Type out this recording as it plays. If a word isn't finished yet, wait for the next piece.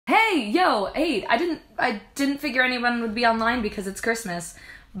Hey, I didn't figure anyone would be online because it's Christmas.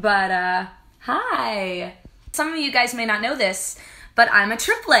 But, hi. Some of you guys may not know this, but I'm a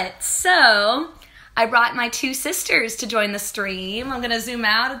triplet. So, I brought my two sisters to join the stream. I'm gonna zoom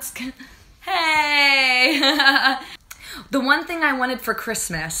out. Hey! The one thing I wanted for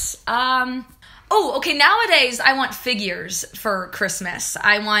Christmas, okay, nowadays I want figures for Christmas.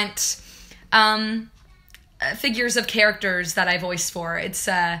 I want, figures of characters that I voiced for. It's,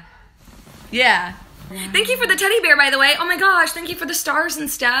 yeah. Thank you for the teddy bear, by the way. Oh my gosh, thank you for the stars and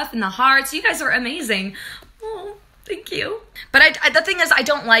stuff and the hearts. You guys are amazing. Oh, thank you. But the thing is, I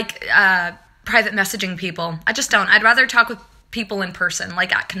don't like private messaging people. I just don't. I'd rather talk with people in person,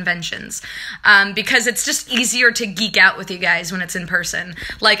 like at conventions, because it's just easier to geek out with you guys when it's in person.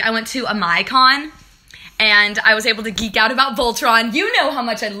 Like, I went to a MyCon, and I was able to geek out about Voltron. You know how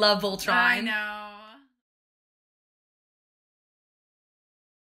much I love Voltron. I know.